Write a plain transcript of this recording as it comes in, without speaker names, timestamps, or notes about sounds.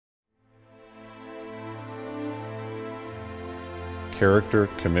character,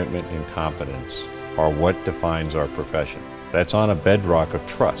 commitment, and competence are what defines our profession. That's on a bedrock of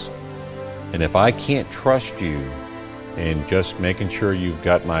trust. And if I can't trust you in just making sure you've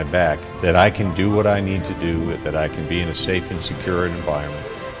got my back, that I can do what I need to do, that I can be in a safe and secure environment,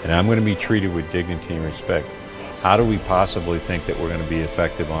 and I'm going to be treated with dignity and respect, how do we possibly think that we're going to be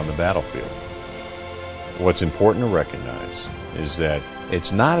effective on the battlefield? What's important to recognize is that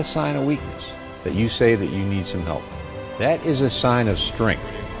it's not a sign of weakness that you say that you need some help. That is a sign of strength.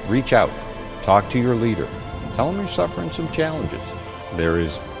 Reach out, talk to your leader, tell them you're suffering some challenges. There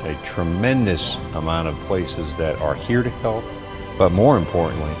is a tremendous amount of places that are here to help, but more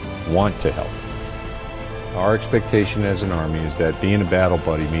importantly, want to help. Our expectation as an Army is that being a battle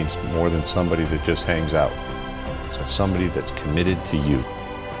buddy means more than somebody that just hangs out. It's somebody that's committed to you.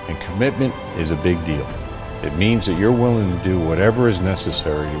 And commitment is a big deal. It means that you're willing to do whatever is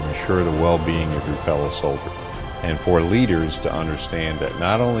necessary to ensure the well-being of your fellow soldier. And for leaders to understand that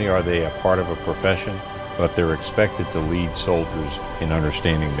not only are they a part of a profession, but they're expected to lead soldiers in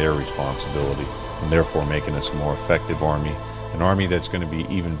understanding their responsibility, and therefore making us a more effective Army, an Army that's going to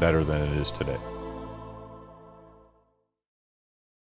be even better than it is today.